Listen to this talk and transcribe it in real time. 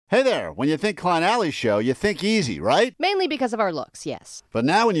Hey there, when you think Klein Alley Show, you think easy, right? Mainly because of our looks, yes. But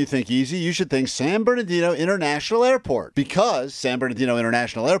now when you think easy, you should think San Bernardino International Airport. Because San Bernardino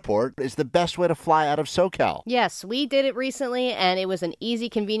International Airport is the best way to fly out of SoCal. Yes, we did it recently, and it was an easy,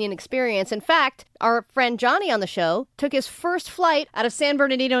 convenient experience. In fact, our friend Johnny on the show took his first flight out of San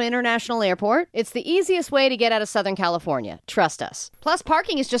Bernardino International Airport. It's the easiest way to get out of Southern California. Trust us. Plus,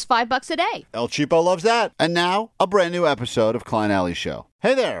 parking is just $5 a day. El Cheapo loves that. And now, a brand new episode of Klein Alley Show.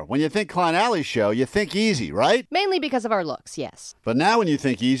 Hey there, when you think Klein Alley Show, you think easy, right? Mainly because of our looks, yes. But now when you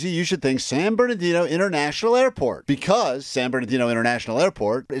think easy, you should think San Bernardino International Airport. Because San Bernardino International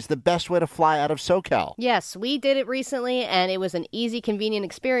Airport is the best way to fly out of SoCal. Yes, we did it recently, and it was an easy, convenient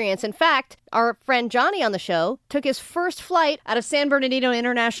experience. In fact, our friend Johnny on the show took his first flight out of San Bernardino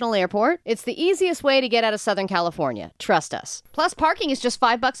International Airport. It's the easiest way to get out of Southern California. Trust us. Plus, parking is just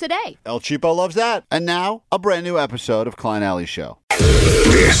 $5 a day. El Cheapo loves that. And now, a brand new episode of Klein Alley Show.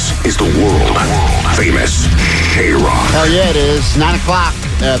 This is the world-famous K-Rock. Hell yeah, it is. 9 o'clock.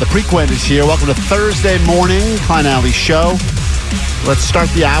 The Prequent is here. Welcome to Thursday morning, Klein Alley Show. Let's start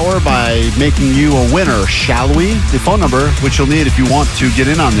the hour by making you a winner, shall we? The phone number, which you'll need if you want to get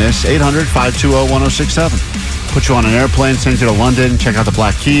in on this, 800-520-1067. Put you on an airplane, send you to London, check out the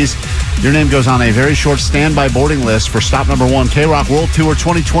Black Keys. Your name goes on a very short standby boarding list for stop number 1, K-Rock World Tour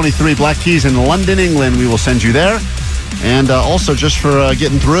 2023, Black Keys in London, England. We will send you there. And also, just for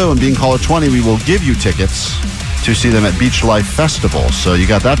getting through and being caller 20, we will give you tickets to see them at Beach Life Festival. So you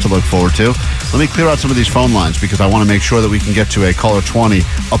got that to look forward to. Let me clear out some of these phone lines because I want to make sure that we can get to a caller 20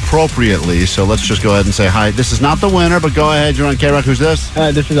 appropriately. So let's just go ahead and say hi. This is not the winner, but go ahead. You're on K-Rock. Who's this?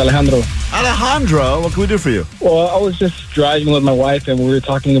 Hi, this is Alejandro. Alejandro, what can we do for you? Well, I was just driving with my wife, and we were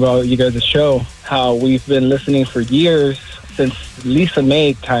talking about you guys' show, how we've been listening for years, since Lisa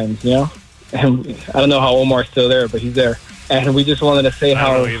May times, you know? And I don't know how Omar's still there, but he's there. And we just wanted to say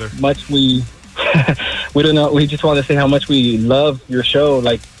how much we don't know. We just wanted to say how much we love your show.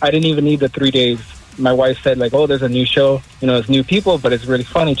 Like, I didn't even need the 3 days. My wife said, like, oh, there's a new show. You know, it's new people, but it's really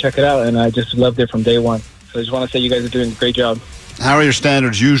funny. Check it out. And I just loved it from day one. So I just want to say you guys are doing a great job. How are your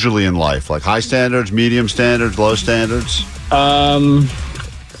standards usually in life? Like high standards, medium standards, low standards?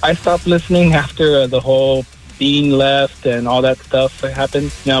 I stopped listening after the whole being left and all that stuff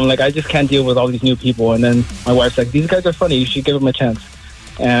happened. You know, I'm like, I just can't deal with all these new people. And then my wife's like, these guys are funny. You should give them a chance.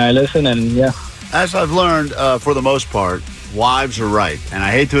 And I listen, and yeah. As I've learned, for the most part, wives are right. And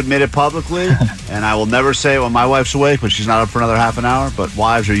I hate to admit it publicly, and I will never say it when my wife's awake, when she's not up for another half an hour, but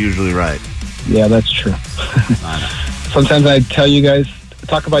wives are usually right. Yeah, that's true. Sometimes I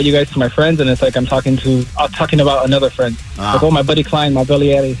talk about you guys to my friends, and it's like I'm talking about another friend. Like, oh, my buddy Klein, my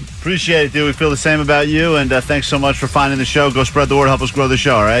buddy Eddie. Appreciate it, dude. We feel the same about you, and thanks so much for finding the show. Go spread the word. Help us grow the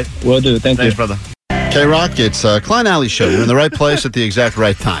show, all right? Will do. Thanks, brother. K-Rock, it's Klein Alley Show. You're in the right place at the exact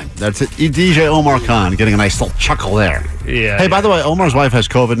right time. That's it. DJ Omar Khan getting a nice little chuckle there. Yeah. Hey, by the way, Omar's wife has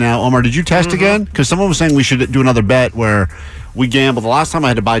COVID now. Omar, did you test again? Because someone was saying we should do another bet where we gamble. The last time I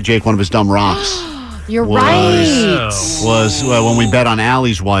had to buy Jake one of his dumb rocks. You're right. Was when we bet on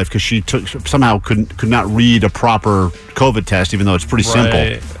Allie's wife because she somehow could not read a proper COVID test, even though it's pretty simple.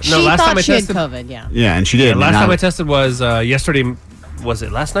 No, last time I tested, had COVID. Yeah. Yeah, and she did. Yeah, last time I tested was yesterday. Was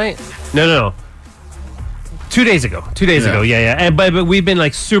it last night? No. 2 days ago. 2 days ago. Yeah. And, but we've been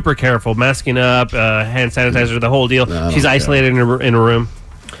like super careful, masking up, hand sanitizer, the whole deal. She's isolated in a room.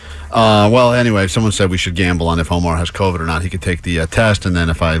 Well, anyway, someone said we should gamble on if Omar has COVID or not. He could take the test, and then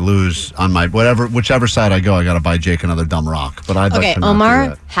if I lose on my whichever side I go, I got to buy Jake another dumb rock. But I'd like to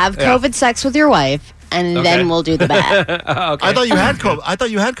Omar, have COVID sex with your wife, and then we'll do the bet. Okay. I thought you had COVID. I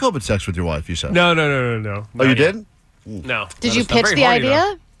thought you had COVID sex with your wife. You said no. Oh, you did? No. Did you pitch the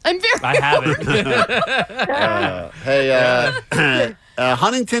idea? I'm very. I haven't. Hey,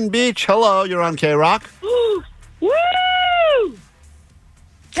 Huntington Beach. Hello, you're on K-Rock. Woo!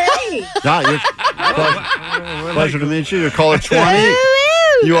 Hey! Pleasure to meet you. You're caller 20.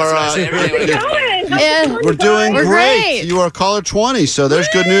 You are. We're doing great. You are caller 20, so there's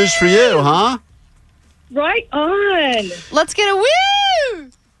good news for you, huh? Right on. Let's get a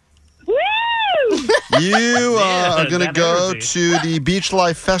woo! Woo! You are going to go to the Beach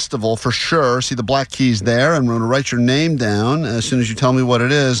Life Festival for sure. See the Black Keys there, and I'm going to write your name down as soon as you tell me what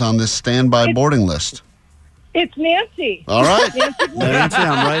it is on this standby boarding list. It's Nancy. All right. Nancy,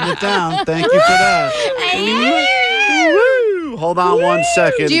 I'm writing it down. Thank you for that. Woo! Hold on 1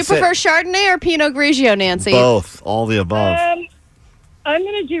 second. Do you prefer Chardonnay or Pinot Grigio, Nancy? Both. All the above. I'm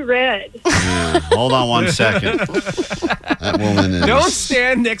going to do red. Yeah. Hold on 1 second. That woman is... Don't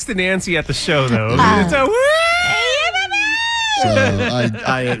stand next to Nancy at the show, though. It's a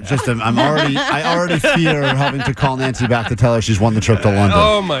I already fear having to call Nancy back to tell her she's won the trip to London.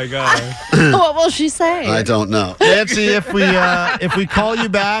 Oh my God. What will she say? I don't know. Nancy, if we call you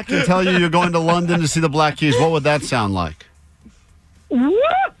back and tell you you're going to London to see the Black Keys, what would that sound like? Whoop,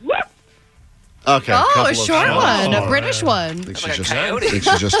 whoop. Okay. Oh, couple a of short shots. one, All a British one. I think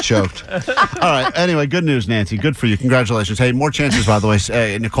she just choked. All right. Anyway, good news, Nancy. Good for you. Congratulations. Hey, more chances, by the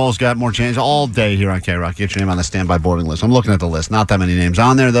way. Nicole's got more chances all day here on K-Rock. Get your name on the standby boarding list. I'm looking at the list. Not that many names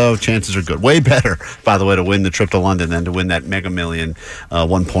on there, though. Chances are good. Way better, by the way, to win the trip to London than to win that Mega Million,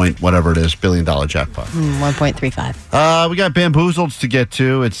 1 point, whatever it is, $1 billion jackpot. 1.35. We got Bamboozled to get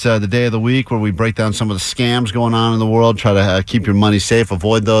to. It's the day of the week where we break down some of the scams going on in the world, try to keep your money safe,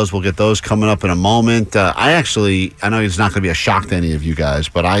 avoid those. We'll get those coming up in a moment. I know it's not going to be a shock to any of you guys,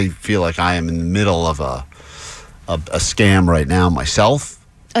 but I feel like I am in the middle of a scam right now myself.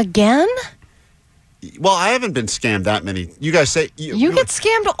 Again? Well, I haven't been scammed that many. You guys say You get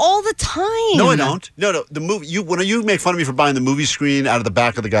scammed all the time. No, I don't. No. The movie. When you make fun of me for buying the movie screen out of the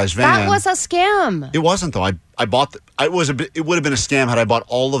back of the guy's van. That was a scam. It wasn't though. I bought. It would have been a scam had I bought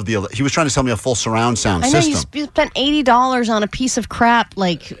all of the. He was trying to sell me a full surround sound I know system. you spent $80 on a piece of crap.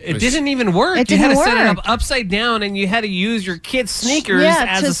 Like It didn't even work. It You had to didn't set it work. up upside down, and you had to use your kid's sneakers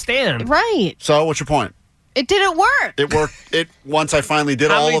as a stand. Right. So what's your point? It didn't work. It worked. Once I finally did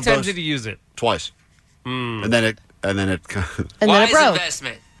How all many of times those did you use it? twice, and then it. And then it Wise broke.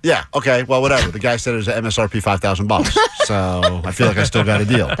 investment. Yeah. Okay. Well, whatever. The guy said it was an MSRP $5,000, so I feel like I still got a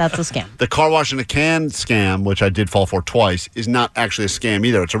deal. That's a scam. The car wash in a can scam, which I did fall for twice, is not actually a scam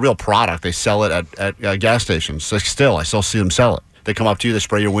either. It's a real product. They sell it at gas stations. Like, I still see them sell it. They come up to you, they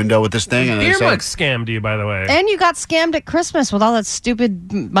spray your window with this thing, and they say, Earmugs scammed you, by the way. And you got scammed at Christmas with all that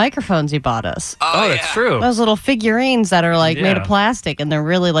stupid microphones you bought us. Oh, that's true. Those little figurines that are like made of Yeah. plastic and they're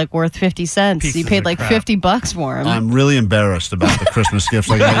really like worth 50 cents. Pieces you paid of like crap. $50 for them. I'm really embarrassed about the Christmas gifts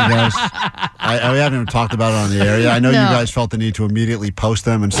like that, you guys. We haven't even talked about it on the air yet. I know No. you guys felt the need to immediately post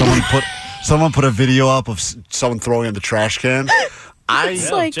them, and someone put a video up of someone throwing in the trash can. It's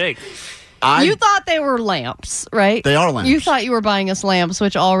like- Jake. You thought they were lamps, right? They are lamps. You thought you were buying us lamps,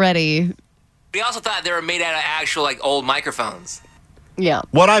 which already, We also thought they were made out of actual like old microphones. yeah.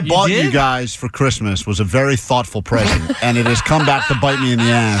 What I bought you did? guys for Christmas was a very thoughtful present, and it has come back to bite me in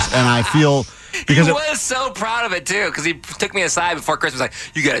the ass. And I feel because He was so proud of it too, because he took me aside before Christmas, like,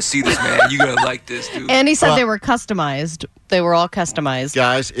 "You got to see this, man. You got to like this, dude." And he said they were customized. They were all customized.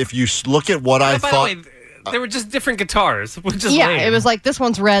 guys, if you look at what I By thought. the way, they were just different guitars, which is Yeah, lame. it was like this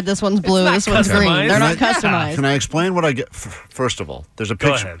one's red, this one's blue, not this one's green. customized. They're not Yeah. customized. Can I explain what I get? First of all, there's a Go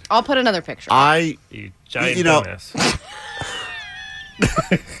picture. ahead. I'll put another picture. You giant You know- dumbass.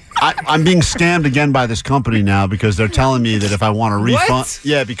 I'm being scammed again by this company now because they're telling me that if I want a refund, What?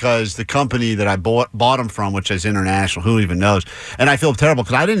 yeah, because the company that I bought them from, which is international, who even knows? And I feel terrible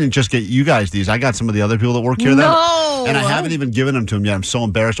because I didn't just get you guys these; I got some of the other people that work here. No. And I haven't even given them to them yet. I'm so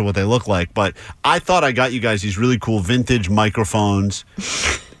embarrassed of what they look like. But I thought I got you guys these really cool vintage microphones.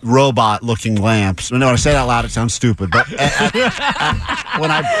 Robot-looking lamps. No, when I say that out loud, it sounds stupid. But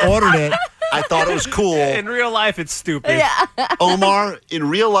when I ordered it, I thought it was cool. In real life, it's stupid. Omar, in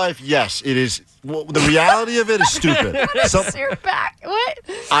real life, yes, it is. Well, the reality of it is stupid. So You're back. What?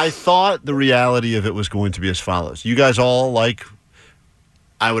 I thought the reality of it was going to be as follows. You guys all like,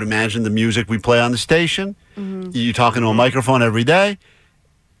 I would imagine, the music we play on the station. You talk into a microphone every day.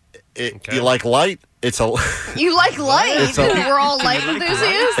 You like light. It's a You like light. It's a- We're all light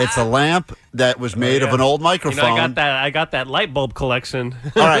enthusiasts. it's a lamp that was made of an old You know, microphone. I got that light bulb collection.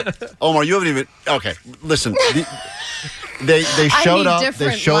 All right, Omar, you haven't even. Okay, listen. They showed need up. They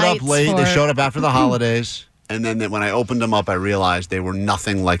different showed up lights late. for They it. showed up after the holidays, and then when I opened them up, I realized they were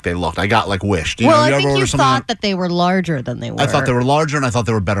nothing like they looked. I got like wished. You know, Well, I ever think order you something thought that they were larger than they were. I thought they were larger, and I thought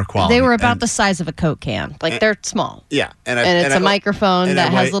they were better quality. They were about And- the size of a Coke can. Like they're small. Yeah, And it's a microphone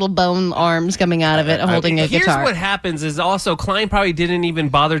that has little bone arms coming out of it, holding a Here's guitar. what happens is also Klein probably didn't even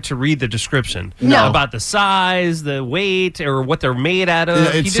bother to read the description. No. About the size, the weight, or what they're made out of. You know,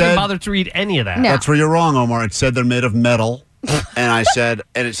 it He said- didn't bother to read any of that. No. That's where you're wrong, Omar. It said they're made of metal, and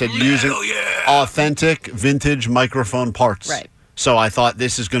it said using authentic vintage microphone parts. Right. So I thought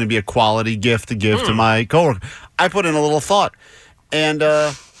this is going to be a quality gift to give to my coworker. I put in a little thought, and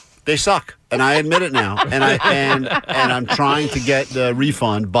they suck, and I admit it now. And I'm trying to get the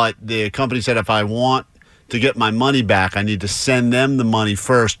refund, but the company said if I want to get my money back, I need to send them the money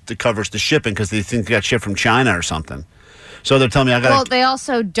first that covers the shipping because they think they got shipped from China or something. So they're telling me I got Well, they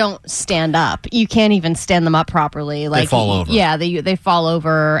also don't stand up. You can't even stand them up properly. Like, they fall over. Yeah, they fall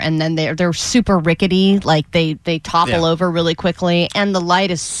over, and then they're super rickety. Like they topple over really quickly, and the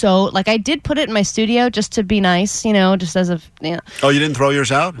light is so like I did put it in my studio just to be nice, just as a Oh, you didn't throw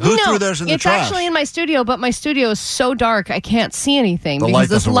yours out? Who threw theirs in the trash? It's actually in my studio, but my studio is so dark I can't see anything The because light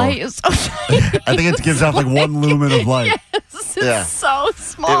this doesn't light work. is so tiny. I think it gives out like 1 lumen of light. Yes, it's so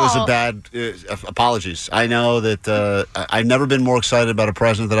small. It was a bad apologies. I know that I've never been more excited about a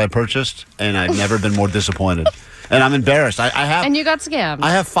present that I purchased, and I've never been more disappointed. And I'm embarrassed. I have. And you got scammed.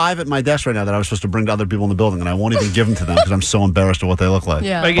 I have 5 at my desk right now that I was supposed to bring to other people in the building, and I won't even give them to them because I'm so embarrassed at what they look like.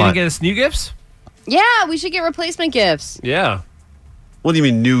 Yeah. Are you going to get us new gifts? Yeah, we should get replacement gifts. Yeah. What do you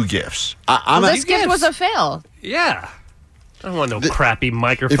mean new gifts? This gift was a fail. Yeah. I don't want no crappy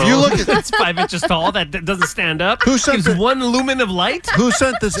microphone. If you look at that's 5 inches tall, that doesn't stand up. Who sent Gives 1 lumen of light? Who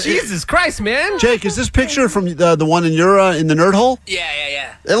sent this? Jesus Christ, man! Jake, is this picture from the one in your in the nerd hole?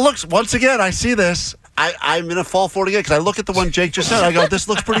 Yeah. It looks, once again, I see this. I'm going to fall for it again because I look at the one Jake just said. I go, this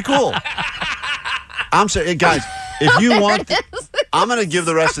looks pretty cool. I'm saying, guys, if you want, I'm going to give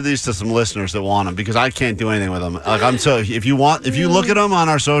the rest of these to some listeners that want them because I can't do anything with them. Like if you look at them on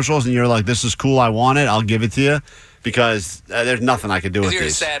our socials and you're like, this is cool, I want it, I'll give it to you because there's nothing I can do with You're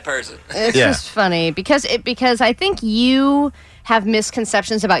these. a sad person. It's just funny because I think you have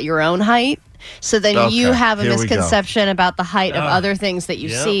misconceptions about your own height. So then you have a misconception about the height of other things that you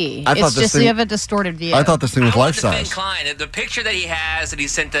see. It's just you have a distorted view. I thought this thing was life size. Klein, the picture that he has that he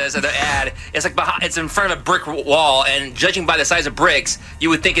sent us at the ad, it's like it's in front of a brick wall, and judging by the size of bricks, you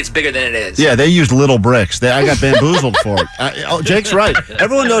would think it's bigger than it is. Yeah, they used little bricks. I got bamboozled for it. Jake's right.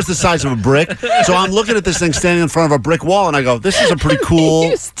 Everyone knows the size of a brick. So I'm looking at this thing standing in front of a brick wall, and I go, this is a pretty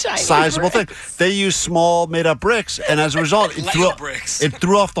cool, sizable thing. They use small, made-up bricks, and as a result, it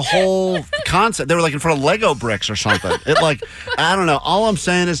threw off the whole concept. They were like in front of Lego bricks or something. I don't know. All I'm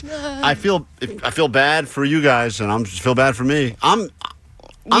saying is I feel bad for you guys, and I just feel bad for me. How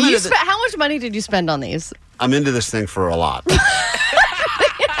much money did you spend on these? I'm into this thing for a lot.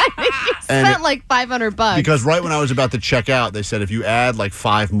 Spent like $500 because right when I was about to check out, they said if you add like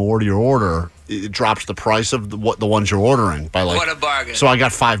 5 more to your order, it drops the price of the ones you're ordering by like. What a bargain! So I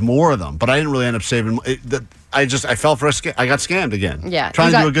got 5 more of them, but I didn't really end up saving. I fell for a scam. I got scammed again. Yeah,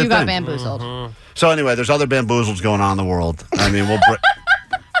 trying to do a good thing. You got bamboozled. Mm-hmm. So anyway, there's other bamboozles going on in the world. I mean,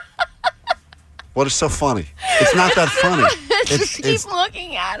 what is so funny? It's not that funny. Just keep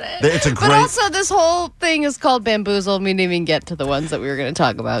looking at it. It's a great. But also, this whole thing is called bamboozled. We didn't even get to the ones that we were going to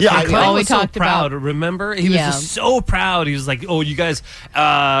talk about. Yeah, Klein was so proud. Remember, he was just so proud. He was like, "Oh, you guys, we're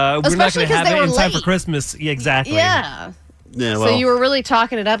not going to have it in time for Christmas." Yeah, exactly. Yeah. Yeah. Well, so you were really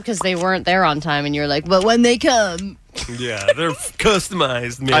talking it up because they weren't there on time, and you're like, "But when they come." Yeah, they're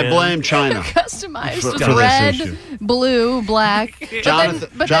customized, man. I blame China. They're customized for red, blue, black. But then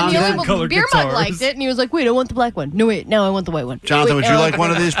the beer mug liked it, and he was like, "Wait, I want the black one. No, wait, no, I want the white one." Jonathan, would you like one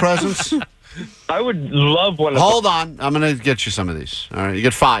of these presents? I would love one of them. Hold on. I'm going to get you some of these. All right, you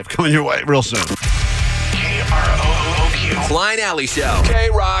get 5 coming your way real soon. KROOQ. Klein Alley Show.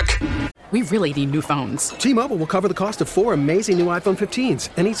 K-Rock. We really need new phones. T-Mobile will cover the cost of 4 amazing new iPhone 15s,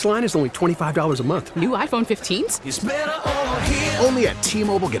 and each line is only $25 a month. New iPhone 15s? It's better over here. Only at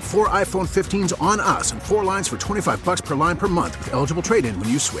T-Mobile, get 4 iPhone 15s on us and 4 lines for $25 per line per month with eligible trade-in when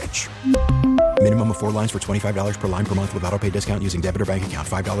you switch. Minimum of 4 lines for $25 per line per month with autopay discount using debit or bank account.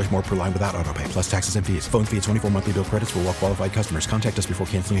 $5 more per line without autopay, plus taxes and fees. Phone fee at 24 monthly bill credits for well-qualified customers. Contact us before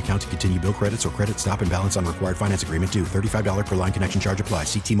canceling account to continue bill credits or credit stop and balance on required finance agreement due. $35 per line connection charge applies.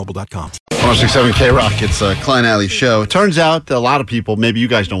 See T-Mobile.com. 1067 K-Rock, it's a Klein Alley Show. It turns out that a lot of people, maybe you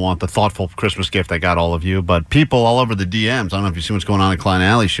guys don't want the thoughtful Christmas gift I got all of you, but people all over the DMs, I don't know if you see what's going on at Klein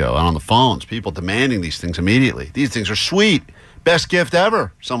Alley Show, and on the phones, people demanding these things immediately. These things are sweet. Best gift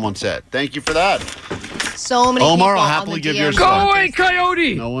ever, someone said. Thank you for that. So many Omar, people I'll happily on the give DMs. yours. Go away,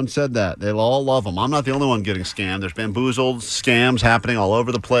 Coyote! No one said that. They all love them. I'm not the only one getting scammed. There's bamboozled scams happening all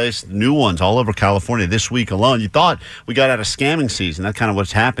over the place. New ones all over California this week alone. You thought we got out of scamming season. That's kind of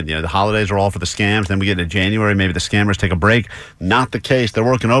what's happened. You know, the holidays are all for the scams. Then we get into January. Maybe the scammers take a break. Not the case. They're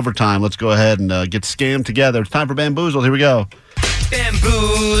working overtime. Let's go ahead and get scammed together. It's time for Bamboozled. Here we go.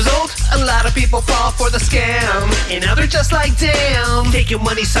 Bamboozled, a lot of people fall for the scam, and now they're just like, damn. Take your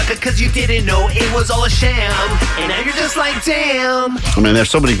money, sucker, cause you didn't know it was all a sham, and now you're just like, damn. I mean, there's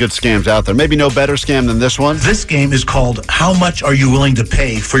so many good scams out there. Maybe no better scam than this one. This game is called How Much Are You Willing to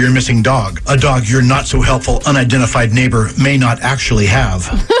Pay for Your Missing Dog? A dog your not-so-helpful, unidentified neighbor may not actually have.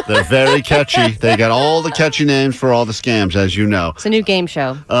 They're very catchy. They got all the catchy names for all the scams, as you know. It's a new game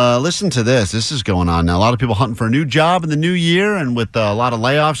show. Listen to this. This is going on now. A lot of people hunting for a new job in the new year, and with a lot of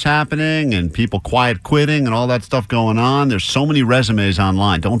layoffs happening and people quiet quitting and all that stuff going on. There's so many resumes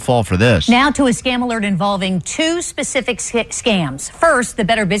online. Don't fall for this. Now to a scam alert involving two specific scams. First, the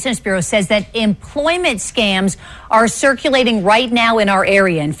Better Business Bureau says that employment scams are circulating right now in our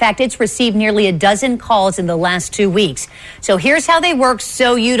area. In fact, it's received nearly a dozen calls in the last 2 weeks. So here's how they work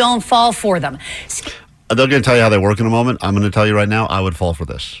so you don't fall for them. They're going to tell you how they work in a moment. I'm going to tell you right now, I would fall for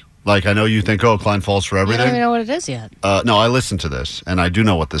this. Like, I know you think, Klein falls for everything. I don't even know what it is yet. No, I listened to this, and I do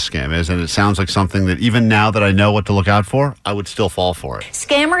know what this scam is, and it sounds like something that even now that I know what to look out for, I would still fall for it.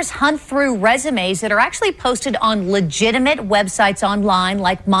 Scammers hunt through resumes that are actually posted on legitimate websites online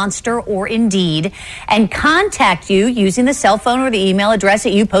like Monster or Indeed and contact you using the cell phone or the email address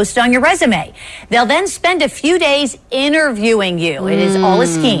that you posted on your resume. They'll then spend a few days interviewing you. It is all a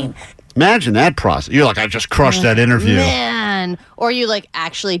scheme. Imagine that process. You're like, I just crushed that interview. Man. Or you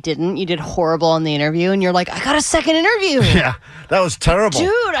actually didn't. You did horrible on the interview and you're like, I got a second interview. Yeah, that was terrible.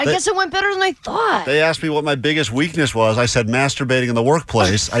 Dude, I guess it went better than I thought. They asked me what my biggest weakness was. I said masturbating in the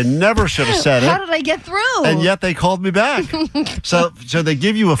workplace. I never should have said it. How did I get through? And yet they called me back. So they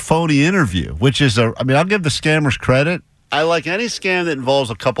give you a phony interview, which is I'll give the scammers credit. I like any scam that involves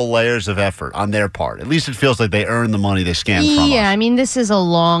a couple layers of effort on their part. At least it feels like they earn the money they scam from us. Yeah, I mean, this is a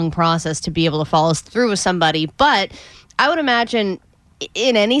long process to be able to follow through with somebody. But I would imagine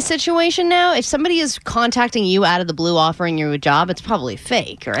in any situation now, if somebody is contacting you out of the blue offering you a job, it's probably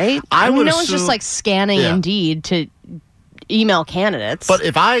fake, right? I mean, no one's just scanning Indeed to email candidates. But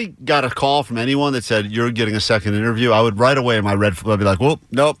if I got a call from anyone that said you're getting a second interview, I would right away in my red flag be like, well,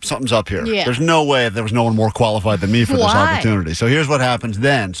 nope, something's up here. Yeah. There's no way there was no one more qualified than me for this opportunity. So here's what happens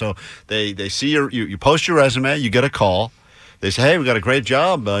then. So they see you post your resume, you get a call. They say, hey, we got a great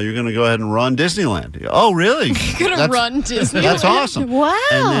job. You're going to go ahead and run Disneyland. Oh, really? You're going to run Disneyland? That's awesome. Wow.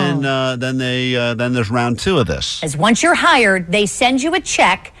 And then there's round 2 of this. As once you're hired, they send you a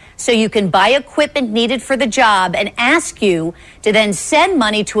check so you can buy equipment needed for the job and ask you to then send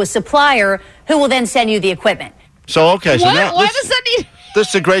money to a supplier who will then send you the equipment. So, okay. So now, why does that need... This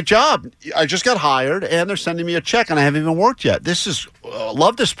is a great job. I just got hired, and they're sending me a check, and I haven't even worked yet. This is...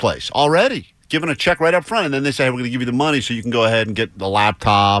 love this place already. Given a check right up front, and then they say, hey, we're going to give you the money so you can go ahead and get the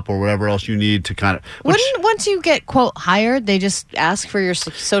laptop or whatever else you need to kind of... Once you get, quote, hired, they just ask for your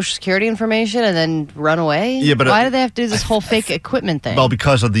Social Security information and then run away? Yeah, but... Why do they have to do this whole fake equipment thing? Well,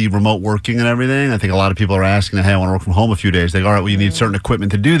 because of the remote working and everything, I think a lot of people are asking, hey, I want to work from home a few days. They go, all right, well, you need certain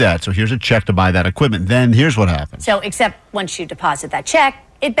equipment to do that. So here's a check to buy that equipment. Then here's what happens. So, except once you deposit that check,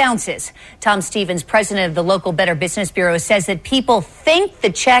 it bounces. Tom Stevens, president of the local Better Business Bureau, says that people think the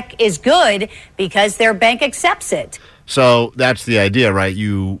check is good because their bank accepts it. So that's the idea, right?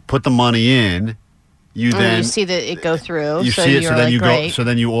 You put the money in, you see that it go through. You see it, so then you go. So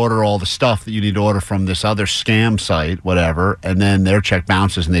then you order all the stuff that you need to order from this other scam site, whatever, and then their check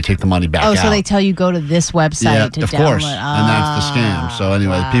bounces and they take the money back out. So they tell you go to this website to of download. Course, and that's the scam. So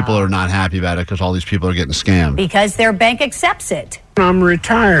anyway, people are not happy about it because all these people are getting scammed because their bank accepts it. I'm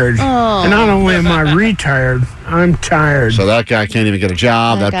retired. And not only am I retired, I'm tired. So that guy can't even get a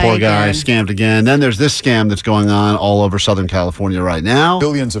job. That poor guy scammed again. Then there's this scam that's going on all over Southern California right now.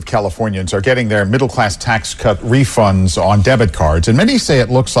 Billions of Californians are getting their middle-class tax cut refunds on debit cards, and many say it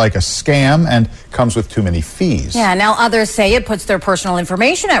looks like a scam and comes with too many fees. Yeah, now others say it puts their personal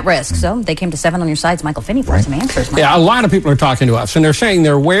information at risk. So they came to 7 on Your Side's Michael Finney for some answers. Yeah, a lot of people are talking to us, and they're saying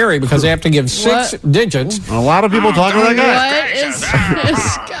they're wary because they have to give 6 digits. A lot of people talking to that guy. What is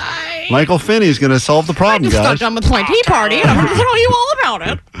this guy? Michael Finney's going to solve the problem, guys. I just got done with my tea party, and I'm going to tell you all about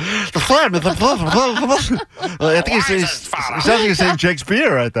it. I think he's saying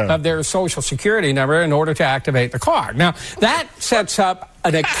Shakespeare right there. Of their Social Security number in order to activate the card. Now, that sets up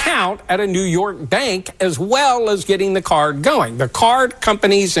an account at a New York bank as well as getting the card going. The card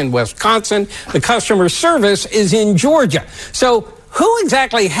company's in Wisconsin. The customer service is in Georgia. So who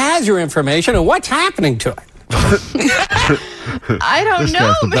exactly has your information and what's happening to it? I don't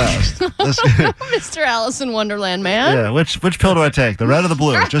know, Mr. Alice in Wonderland, man. Yeah, which pill do I take? The red or the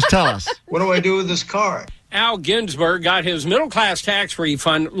blue? Just tell us. What do I do with this card? Al Ginsberg got his middle-class tax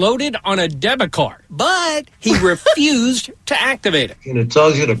refund loaded on a debit card, but he refused to activate it. And it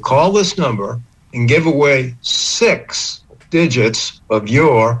tells you to call this number and give away 6 digits of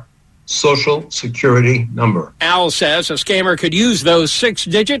your Social Security number. Al says a scammer could use those 6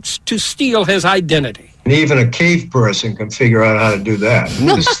 digits to steal his identity. And even a cave person can figure out how to do that.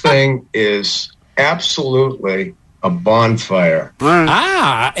 This thing is absolutely a bonfire.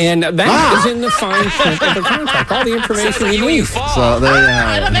 And that is in the fine print of the contract. All the information you need. So there you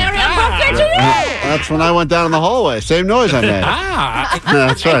have it. That's when I went down in the hallway. Same noise I made.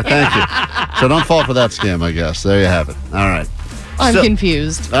 That's right. Thank you. So don't fall for that scam, I guess. There you have it. All right. I'm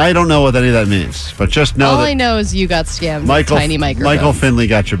confused. I don't know what any of that means, but just know All that I know is you got scammed with tiny microphones. Michael Finley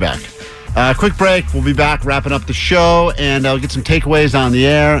got your back. Quick break. We'll be back wrapping up the show, and I'll get some takeaways on the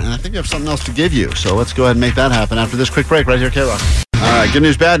air, and I think we have something else to give you. So let's go ahead and make that happen after this quick break right here, K-Rock. All right, good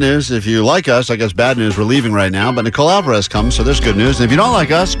news, bad news. If you like us, I guess bad news, we're leaving right now, but Nicole Alvarez comes, so there's good news. And if you don't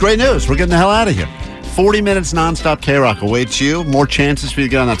like us, great news. We're getting the hell out of here. 40 minutes nonstop K-Rock awaits you. More chances for you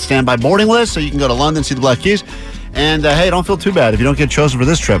to get on that standby boarding list so you can go to London, see the Black Keys. And, hey, don't feel too bad if you don't get chosen for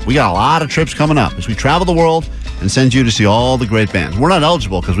this trip. We got a lot of trips coming up as we travel the world and send you to see all the great bands. We're not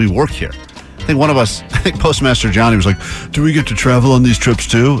eligible because we work here. I think one of us, Postmaster Johnny was like, do we get to travel on these trips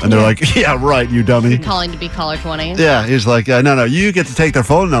too? And they're like, yeah, right, you dummy. Calling to be caller 20. Yeah, he's like, no, you get to take their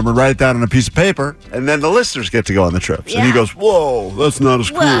phone number, write it down on a piece of paper, and then the listeners get to go on the trips. And he goes, whoa, that's not as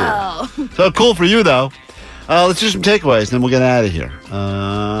cool. Whoa. So cool for you, though. Let's do some takeaways, then we'll get out of here.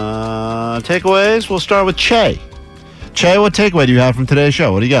 Takeaways, we'll start with Che. Che, what takeaway do you have from today's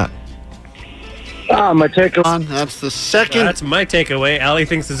show? What do you got? My takeaway. That's the second. That's my takeaway. Allie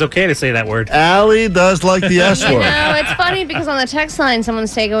thinks it's okay to say that word. Allie does like the S word. No, it's funny because on the text line,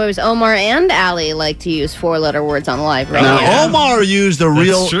 someone's takeaway was Omar and Allie like to use 4-letter words on live radio. Now, Omar used a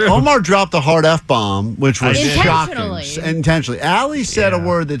real. Omar dropped a hard F-bomb, which was Intentionally. shocking. Intentionally. Allie said a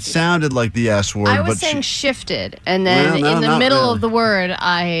word that sounded like the S word. I was but saying shifted, and then in the middle of the word,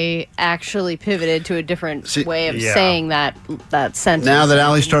 I actually pivoted to a different way of saying that sentence. Now that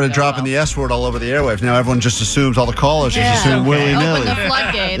Allie started dropping the S word all over the airwaves, now everyone just assumes, all the callers just assume willy-nilly. Open the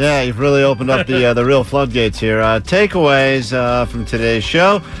floodgates. Yeah, you've really opened up the real floodgates here. Takeaways from today's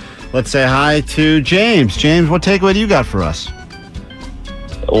show. Let's say hi to James. James, what takeaway do you got for us?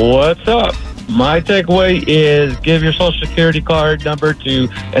 What's up? My takeaway is give your social security card number to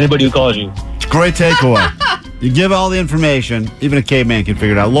anybody who calls you. Great takeaway. You give all the information. Even a caveman can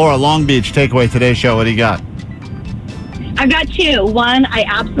figure it out. Laura, Long Beach, takeaway today's show. What do you got? I've got two. One, I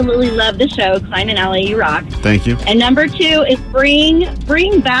absolutely love the show. Klein and Allie, you rock. Thank you. And number two is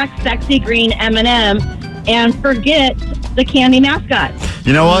bring back Sexy Green M&M and forget the candy mascot.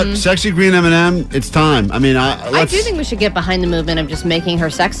 You know what? Sexy Green M&M, it's time. I mean, I do think we should get behind the movement of just making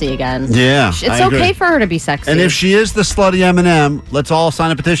her sexy again. Yeah, It's I agree. okay for her to be sexy. And if she is the slutty M&M, let's all sign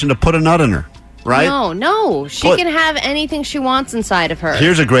a petition to put a nut in her, right? No. She can have anything she wants inside of her.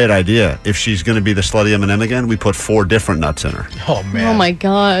 Here's a great idea. If she's going to be the slutty M&M again, we put 4 different nuts in her. Oh, my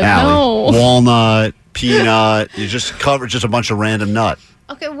God. Allie, No. walnut, peanut. You just cover just a bunch of random nut.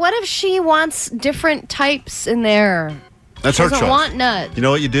 Okay, what if she wants different types in there? That's She her doesn't choice. want nut. You know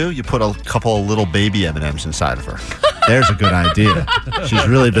what you do? You put a couple of little baby M&Ms inside of her. There's a good idea. She's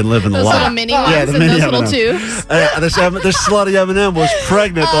really been living the Those life. little mini ones the in mini those little M&Ms. tubes. This slutty M&M was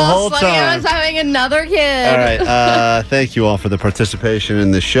pregnant the whole Slutty time. M's having another kid. All right. Thank you all for the participation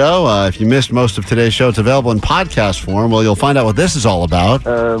in the show. If you missed most of today's show, it's available in podcast form. Well, you'll find out what this is all about.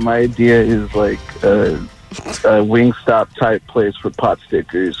 My idea is like a Wingstop type place for pot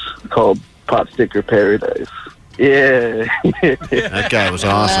stickers called Pot Sticker Paradise. Yeah. That guy was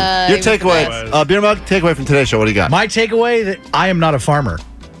awesome. Your takeaway, Beer Mug, takeaway from today's show. What do you got? My takeaway that I am not a farmer.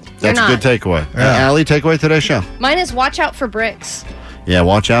 That's a You're good takeaway. Yeah. Allie, takeaway today's show. Mine is watch out for bricks Yeah,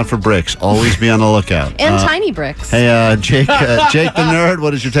 watch out for bricks. Always be on the lookout. and tiny bricks. Hey, Jake the Nerd,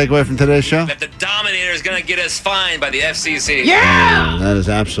 what is your takeaway from today's show? That the Dominator is going to get us fined by the FCC. Yeah, that is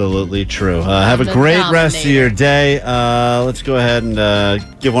absolutely true. Have a The great rest of Dominator. your day. Let's go ahead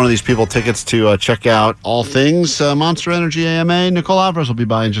and give one of these people tickets to check out all things Monster Energy AMA. Nicole Alvarez will be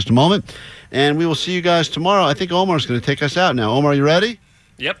by in just a moment. And we will see you guys tomorrow. I think Omar's going to take us out now. Omar, you ready?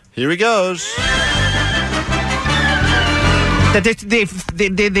 Yep. Here he goes. That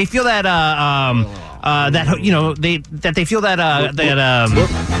they feel that that you know they feel that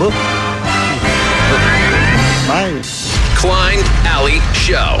Klein Alley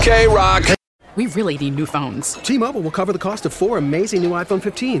Show. K-Rock. We really need new phones. T-Mobile will cover the cost of 4 amazing new iPhone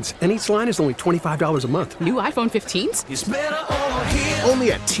 15s, and each line is only $25 a month. New iPhone 15s?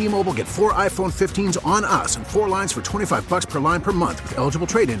 Only at T-Mobile, get 4 iPhone 15s on us and 4 lines for $25 per line per month with eligible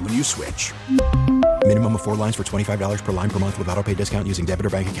trade-in when you switch. Minimum of 4 lines for $25 per line per month with autopay discount using debit or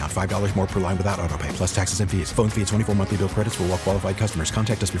bank account. $5 more per line without autopay, plus taxes and fees. Phone fee at 24 monthly bill credits for well-qualified customers.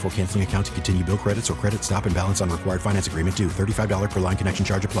 Contact us before canceling account to continue bill credits or credit stop and balance on required finance agreement due. $35 per line connection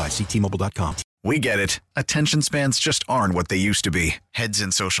charge applies. See T-Mobile.com. We get it. Attention spans just aren't what they used to be. Heads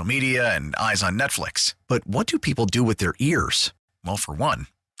in social media and eyes on Netflix. But what do people do with their ears? Well, for one,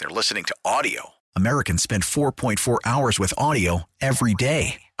 they're listening to audio. Americans spend 4.4 hours with audio every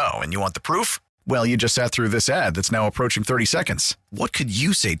day. Oh, and you want the proof? Well, you just sat through this ad that's now approaching 30 seconds. What could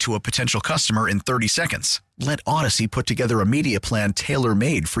you say to a potential customer in 30 seconds? Let Odyssey put together a media plan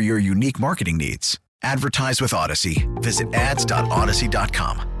tailor-made for your unique marketing needs. Advertise with Odyssey. Visit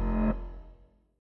ads.odyssey.com.